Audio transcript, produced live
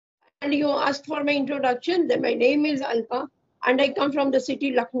And you asked for my introduction. Then my name is Alka, and I come from the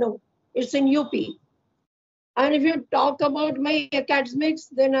city Lucknow. It's in UP. And if you talk about my academics,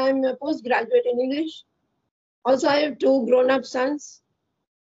 then I'm a postgraduate in English. Also, I have two grown-up sons.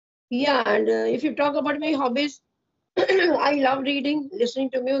 Yeah, and if you talk about my hobbies, I love reading, listening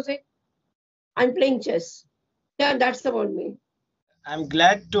to music, and playing chess. Yeah, that's about me. I'm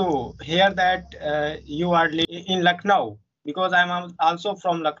glad to hear that you are in Lucknow because also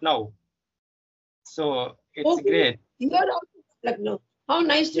from Lucknow. So it's Okay, great. you are also from Lucknow. How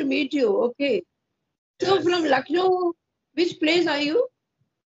nice to meet you. Okay. So from Yes. Lucknow, which place are you?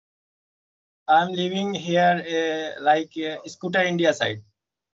 I'm living here Scooter India side.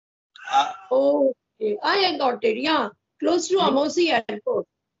 Uh, Oh, okay. I got it. Yeah, close to you, Amosi Airport.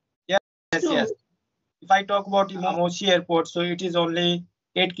 yes, Close to yes, yes. If I talk about Amosi Airport, so it is only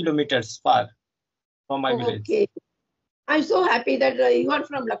 8 kilometers far from my village. Okay. I'm so happy that you are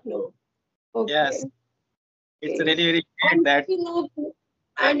from Lucknow. Yes, Okay. it's Okay. really very great And that you know,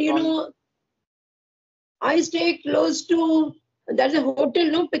 I'm and you from. know, I stay close to, there's a hotel,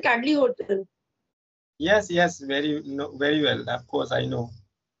 no, Piccadilly Hotel. Yes, yes, very no, very well. Of course, I know.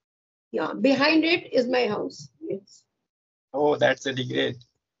 Yeah, behind it is my house. Yes. Oh, that's really great.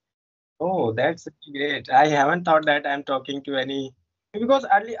 Oh, that's great. I haven't thought that I'm talking to any because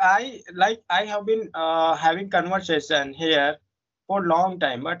early I have been having conversation here for long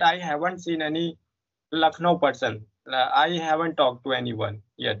time, but I haven't seen any Lucknow person. I haven't talked to anyone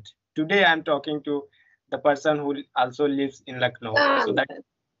yet. Today I'm talking to the person who also lives in Lucknow. Yeah, So that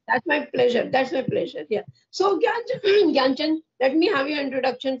that's my pleasure. That's my pleasure. Yeah. So, Gyanchan, let me have your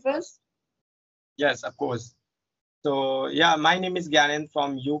introduction first. yes, of course. So yeah, my name is Gyanend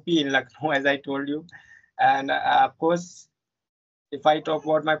from UP in Lucknow, as I told you, and of course if I talk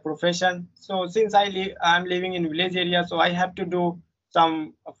about my profession, so since I'm living in village area, so I have to do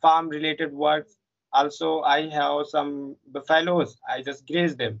some farm related work. Also, I have some buffaloes. I just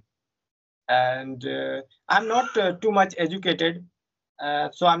graze them, and I'm not too much educated,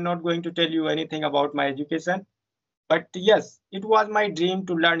 so I'm not going to tell you anything about my education. But yes, it was my dream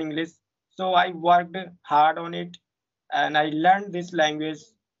to learn English, so I worked hard on it, and I learned this language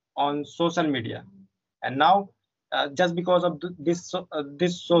on social media. And now, just because of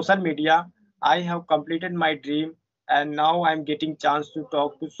this social media, I have completed my dream, and now I'm getting chance to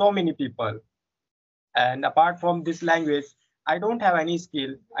talk to so many people. And apart from this language, I don't have any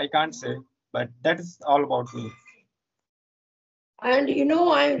skill. I can't say, but that is all about me. And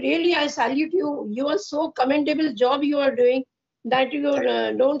I salute you. You are so commendable job you are doing that you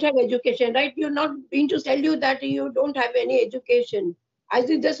Thank, don't have education, right? You're not being to tell you that you don't have any education. As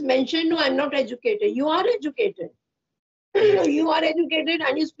you just mentioned, no, I'm not educated. You are educated. yes, You are educated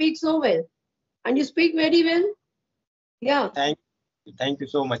and you speak so well. And you speak very well. Yeah. thank, thank you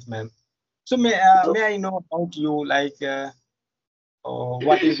so much, ma'am. So So, may I know about you,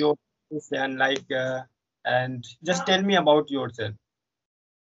 what is your profession, and just tell me about yourself.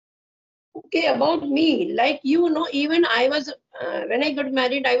 okay, about me, like even I was, when I got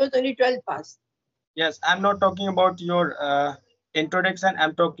married, I was only 12 pass. Yes, I'm not talking about your introduction.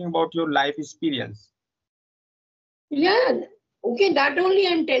 I'm talking about your life experience. Yeah, okay, that only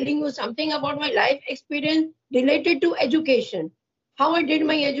I'm telling you something about my life experience related to education. How I did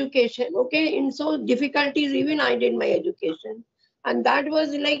my education, okay, in so difficulties, even I did my education. And that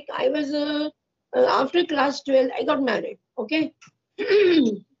was like I was after class 12, I got married, okay.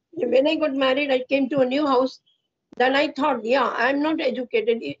 When I got married, I came to a new house. Then I thought, yeah, I'm not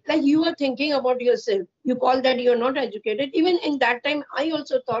educated. Like you are thinking about yourself. You call that you're not educated. Even in that time, I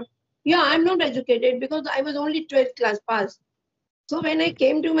also thought, yeah, I'm not educated because I was only 12th class pass. So when I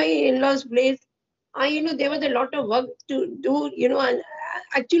came to my in-laws' place, there was a lot of work to do, and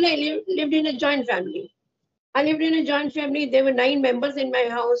actually I lived in a joint family. I lived in a joint family. There were 9 members in my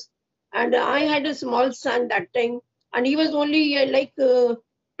house, and I had a small son that time, and he was only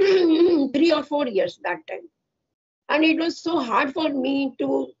 3 or 4 years that time. And it was so hard for me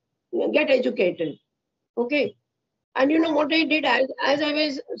to get educated. Okay. And what I did as I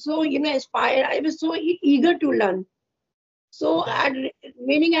was so, aspired, I was so eager to learn. So Yes.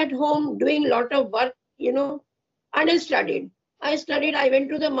 meaning at home, doing a lot of work, and I studied. I went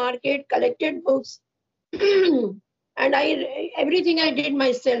to the market, collected books, and everything I did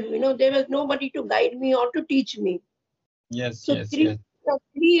myself. There was nobody to guide me or to teach me. Yes, So yes, three, yes.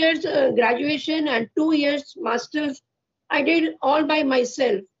 3 years graduation and 2 years masters, I did all by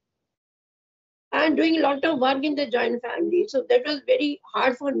myself and doing a lot of work in the joint family. So that was very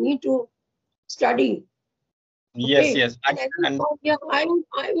hard for me to study. Yes, Okay. yes. And every And time, yeah,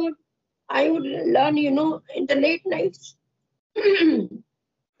 I would learn, in the late nights.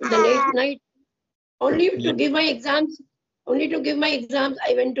 in the late night, only to give my exams. Only to give my exams,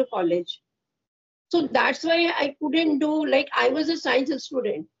 I went to college. So that's why I couldn't do, like, I was a science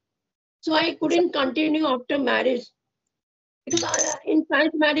student. So I couldn't continue after marriage because in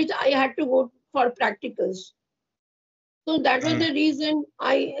science marriage, I had to go for practicals. So that was Mm. the reason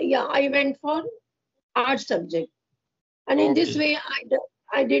I went for art subject. And in this Okay. way,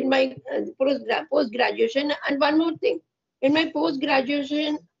 I did my post graduation. And one more thing, in my post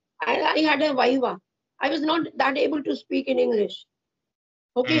graduation, I had a viva. I was not that able to speak in English.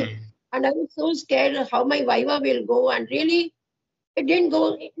 Okay. Mm. And I was so scared of how my viva will go. And really, it didn't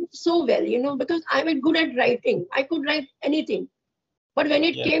go so well, because I was good at writing. I could write anything. But Yeah. when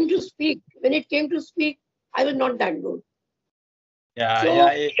it came to speak, I was not that good. Yeah. So,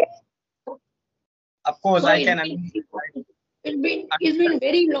 Yeah. Of course, so I it's can been, it's understand. been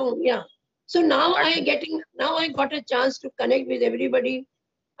very long. Yeah. So But now I got a chance to connect with everybody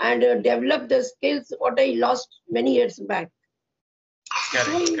and develop the skills what I lost many years back. So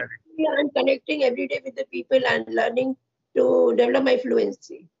correct, correct. I'm connecting every day with the people and learning to develop my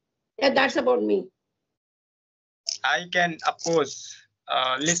fluency. Yeah, that's about me. I can, of course,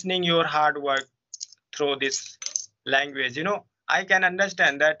 listening your hard work through this language. I can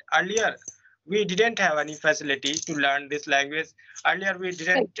understand that earlier we didn't have any facility to learn this language. Earlier we Right.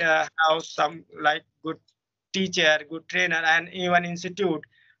 didn't have some like good teacher, good trainer, and even institute.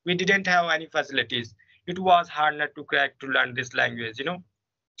 We didn't have any facilities. It was hard not to crack to learn this language.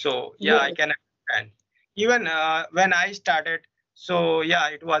 So yeah, I Yes. can understand. Even when I started, so yeah,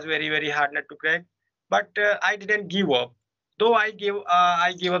 it was very very hard not to crack. But I didn't give up. Though I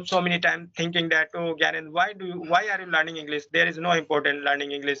give up so many times, thinking that, oh Garen, why are you learning English? There is no important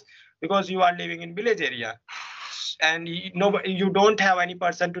learning English because you are living in village area, and you don't have any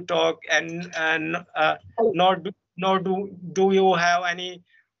person to talk, and nor do you have any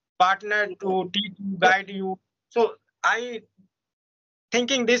partner to teach you, guide you. So I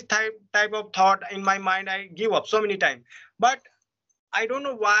thinking this type of thought in my mind, I give up so many times. But I don't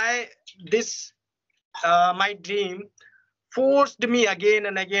know why this my dream forced me again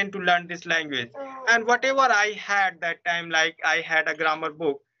and again to learn this language. And whatever I had that time, like I had a grammar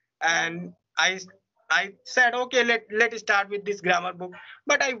book, and I said, okay, let start with this grammar book.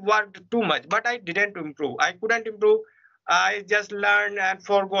 But I worked too much, but I didn't improve. I couldn't improve. I just learn and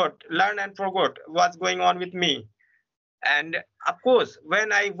forgot what's going on with me. And of course,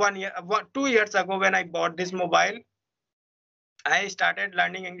 when I 2 years ago, when I bought this mobile, I started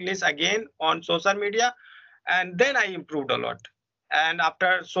learning English again on social media, and then I improved a lot. And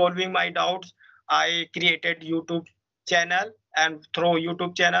after solving my doubts, I created YouTube channel, and through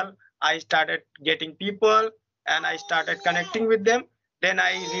YouTube channel, I started getting people, and I started connecting with them. Then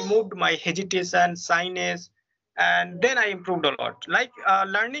I removed my hesitation, shyness, and then I improved a lot. Like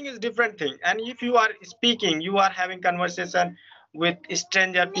learning is different thing, and if you are speaking, you are having conversation with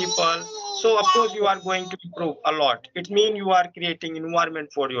stranger people, so of course you are going to improve a lot. It means you are creating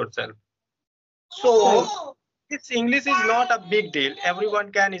environment for yourself. Right. So this English is not a big deal.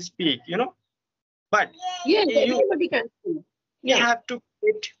 Everyone can speak. But Yes, you everybody can see. we Yeah. have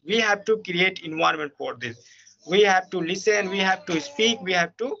to create environment for this. We have to listen, we have to speak, we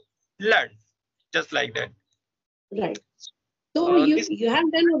have to learn, just like that. Right. So you This you have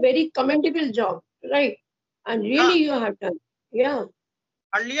done a very commendable job, right? And uh, really you have done. Yeah.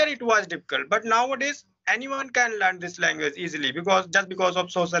 earlier it was difficult, but nowadays anyone can learn this language easily because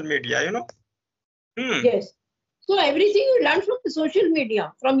of social media. Hmm. Yes. So everything you learn from the social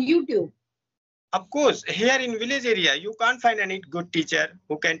media, from YouTube. Of course, here in village area, you can't find any good teacher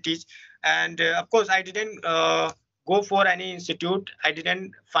who can teach. And of course, I didn't go for any institute. I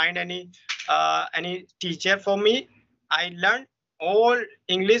didn't find any teacher for me. I learned all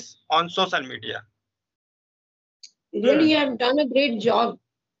English on social media. Really, Hmm. you have done a great job.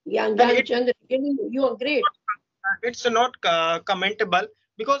 And Gyan Chandra, really, you are great. it's not commentable,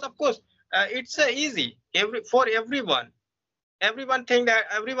 because of course it's easy for everyone. Every person think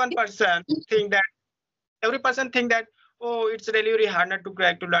that oh, it's really really hard not to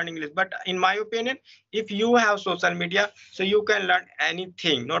crack to learn English. But in my opinion, if you have social media, so you can learn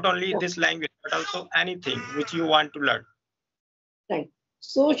anything, not only Yeah, this language but also anything which you want to learn. right.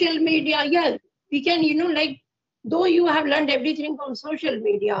 Social media, yeah, we can, like, though you have learned everything from social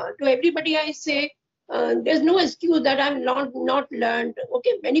media, to everybody I say, there's no excuse that I'm not learned.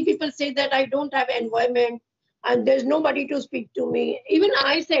 Okay, many people say that I don't have environment and there's nobody to speak to me. Even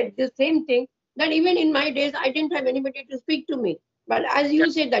I said the same thing, that even in my days I didn't have anybody to speak to me. But as Yeah.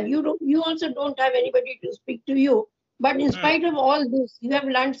 you said that you also don't have anybody to speak to you. But in Hmm. spite of all this, you have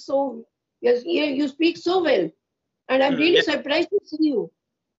learned so, yes, you speak so well. And I'm Hmm. really Yeah. surprised to see you.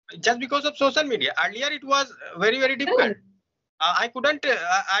 just because of social media. Earlier it was very, very difficult. I couldn't.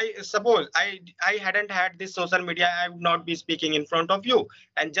 I suppose I hadn't had this social media, I would not be speaking in front of you.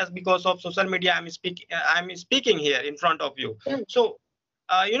 And just because of social media, I'm speaking here in front of you. Yeah. So,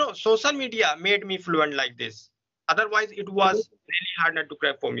 social media made me fluent like this. Otherwise, it was really harder to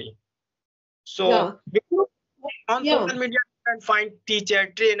crack for me. So, Yeah. on Yeah. social media, you can find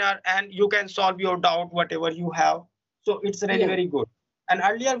teacher, trainer, and you can solve your doubt, whatever you have. So it's really Yeah. very good. And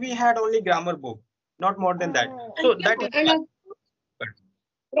earlier we had only grammar book, not more than that. So And, that is and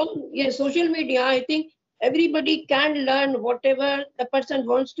from social media, I think everybody can learn whatever the person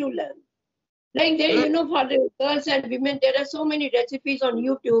wants to learn. Like there, for the girls and women, there are so many recipes on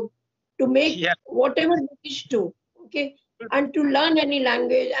YouTube to make yeah. whatever they wish to. Okay. And to learn any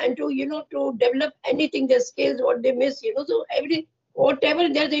language and to, to develop anything, their skills, what they miss, so whatever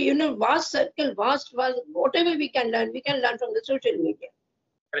there's a, vast circle, vast, whatever we can learn from the social media.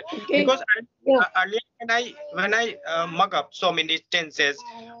 Okay. Because Yeah. earlier when I mug up so many tenses,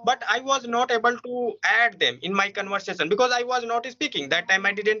 but I was not able to add them in my conversation because I was not speaking. That time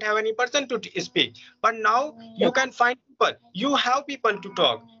I didn't have any person to speak. But now you can find people. You have people to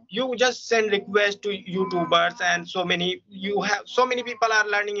talk. You just send requests to YouTubers and you have so many people are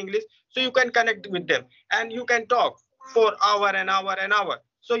learning English. So you can connect with them and you can talk for hour and hour and hour.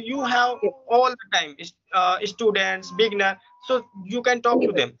 So you have all the time, students, beginner. So you can talk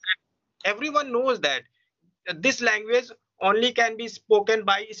to them. Everyone knows that this language only can be spoken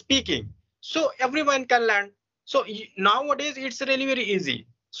by speaking. So everyone can learn. So nowadays it's really very easy.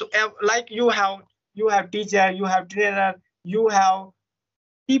 So like you have teacher, you have trainer, you have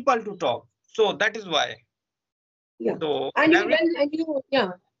people to talk. So that is why. Yeah. So And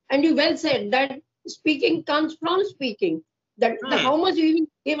you well said that speaking comes from speaking. That how much we will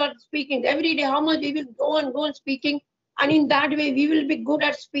give up speaking every day, how much we will go on speaking, and in that way we will be good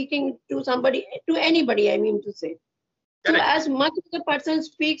at speaking to somebody, to anybody. I mean to say. So correct. as much as the person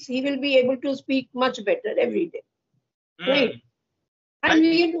speaks, he will be able to speak much better every day. Right. And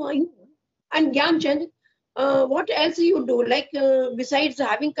and Gyanchand, what else you do? Like besides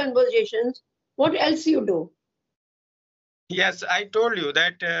having conversations, what else you do? Yes, I told you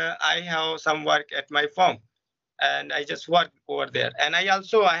that I have some work at my firm and I just work over there. And I have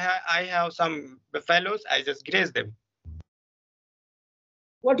some fellows, I just graze them.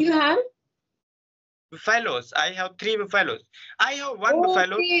 What do you have? Buffaloes. I have 3 buffaloes. I have one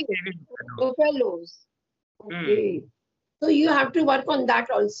buffalo. Okay, buffaloes. Okay. So you have to work on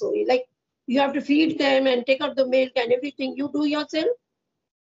that also. Like you have to feed them and take out the milk and everything. You do yourself?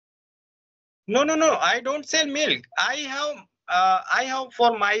 No. I don't sell milk. I have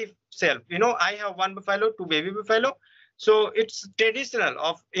for myself. I have one buffalo, 2 baby buffalo. So it's traditional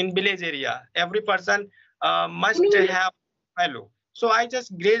of in village area. Every person must have buffalo. So I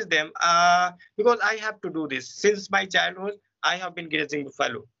just graze them because I have to do this since my childhood. I have been grazing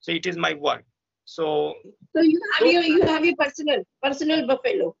buffalo. So it is my work. So you have your personal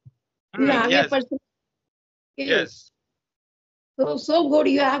buffalo. You have your yes, personal. Okay. yes. So good.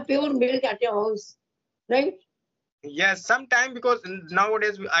 You have pure milk at your house, right? Yes, sometime because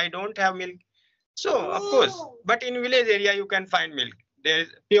nowadays I don't have milk. So of course, but in village area you can find milk. There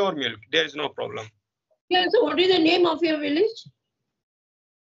is pure milk. There is no problem. Yeah. So what is the name of your village?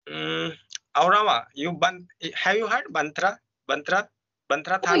 Aurama, have you heard Bantra? Bantra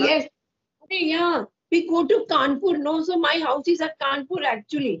Oh Thana? yes. Okay, yeah. We go to Kanpur. No, so my house is at Kanpur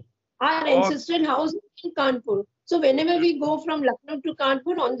actually. Our ancestral house is in Kanpur. So whenever we go from Lucknow to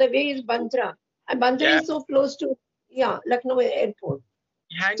Kanpur, on the way is Bantra. And Bantra is so close to Lucknow airport.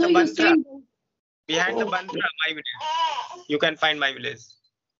 Behind So the you stay Bantra. in Behind the Bantra, my village. You can find my village.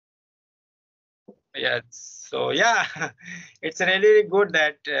 Yes. So yeah, it's really good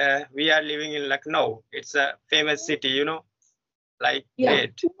that we are living in Lucknow. It's a famous city, like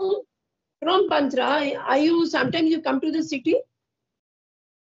great. So from Bantra, are you sometimes you come to the city?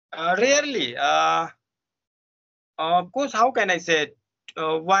 Rarely. Of course, how can I say it?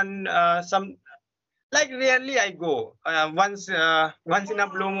 Some like rarely I go. Once in a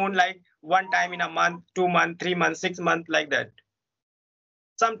blue moon, like one time in a month, 2 months, 3 months, 6 months, like that.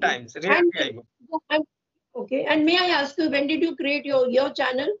 Sometimes rarely I go. Okay. And may I ask you, when did you create your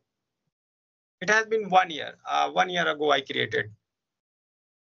channel? It has been 1 year. 1 year ago, I created.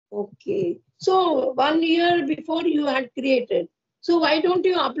 Okay. So 1 year before you had created. So why don't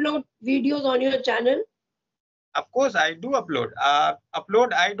you upload videos on your channel? Of course, I do upload. I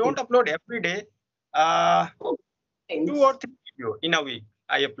don't upload every day. 2 or 3 videos in a week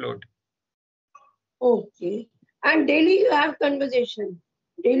I upload. Okay. And daily you have conversation.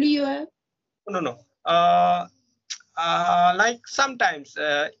 Daily you have? No. Like sometimes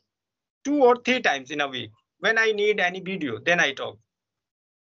 2 or 3 times in a week. When I need any video, then I talk.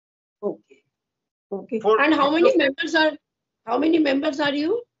 Okay. Okay. For And how video, many members are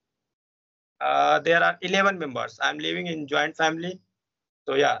you? there are 11 members. I'm living in joint family.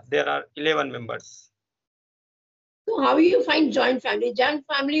 So yeah, there are 11 members. So how you find joint family? Joint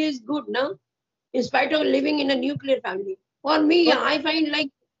family is good, no? In spite of living in a nuclear family. For me, But I find like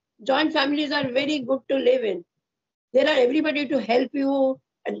joint families are very good to live in. There are everybody to help you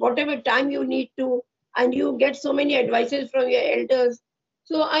at whatever time you need to, and you get so many advices from your elders.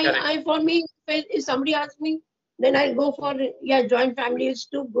 So correct. for me, if somebody asks me, then I'll go for, yeah, joint family is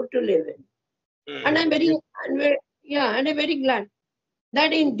too good to live in. And I'm very, You, and I'm very glad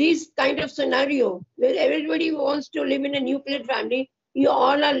that in this kind of scenario where everybody wants to live in a nuclear family, you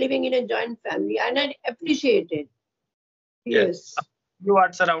all are living in a joint family, and I appreciate it. yes, Yes. you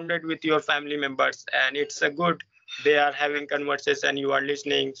are surrounded with your family members, and it's a good. They are having conversation, you are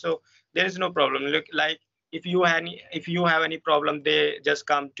listening, so there is no problem. Look, like if you have any problem, they just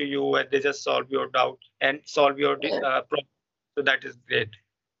come to you and they just solve your doubt and solve your Yeah, problem. So that is great.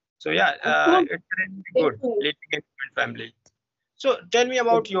 So yeah, of course, it's really they good do. living in joint family. So tell me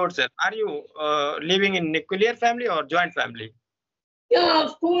about yourself. Are you living in nuclear family or joint family? Yeah,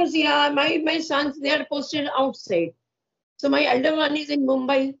 of course. Yeah, my sons, they are posted outside. So my elder one is in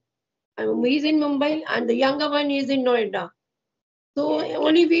Mumbai. He's in Mumbai, and the younger one is in Noida. So Okay.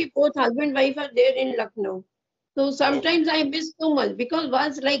 only we both husband wife are there in Lucknow. So Okay. sometimes I miss so much because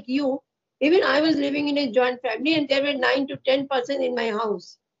once like you, even I was living in a joint family, and there were 9 to 10 persons in my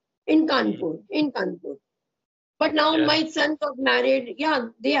house in Mm, Kanpur, in Kanpur. But now yes. my son got married. Yeah,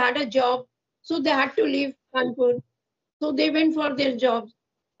 they had a job, so they had to leave Kanpur. So they went for their jobs.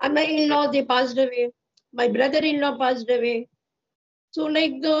 And my in-law, they passed away. My brother-in-law passed away. So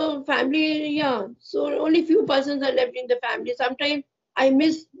like the family, yeah. So only few persons are left in the family. Sometimes I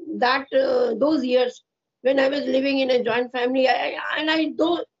miss that those years when I was living in a joint family. And I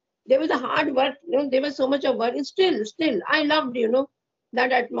though there was a hard work, there was so much of work. Still, I loved,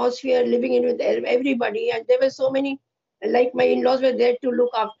 that atmosphere, living in with everybody. And there were so many, like my in-laws were there to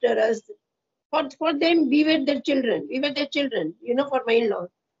look after us. For them, we were their children. We were their children, for my in-laws.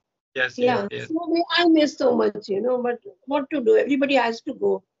 Yes, yes, Yeah. yes. So I miss so much, but what to do? Everybody has to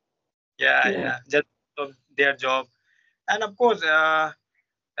go. Yeah, Yeah. yeah. Just of their job. And of course,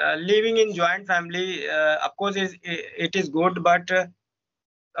 living in joint family, of course, it is good, but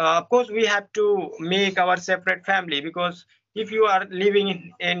of course, we have to make our separate family, because if you are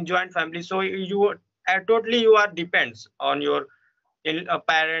living in joint family, so you totally you are depends on your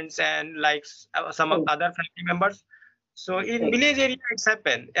parents and like some Right. other family members. So in Right. village area, it's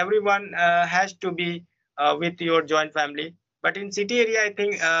happened. Everyone has to be with your joint family. But in city area, I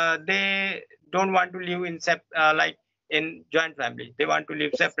think they don't want to live in like in joint family. They want to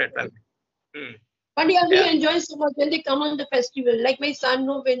live Yes, separate right. family. Hmm. But yeah, we Yeah. enjoy so much when they come on the festival. Like my son,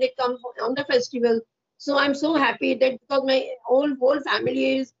 know when they come on the festival. So I'm so happy that because my whole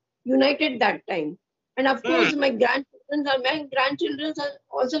family is united that time. And of Hmm. course, my grandchildren are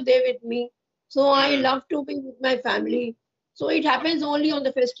also there with me. So I Hmm. love to be with my family. So it happens only on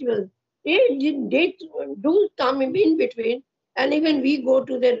the festival. They do come in between, and even we go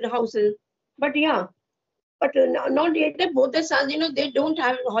to their houses. But yeah, but not yet. Both the sons, they don't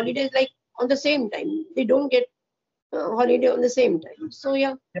have holidays like on the same time. They don't get holiday on the same time. So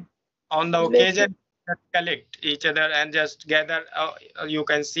yeah, On the it's very good. occasion, just collect each other and just gather. You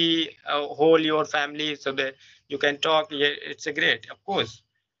can see whole your family, so that you can talk. Yeah, it's a great, of course.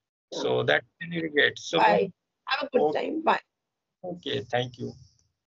 Yeah. So that's really great. So Bye. Have a good okay, time. Bye. okay, thank you.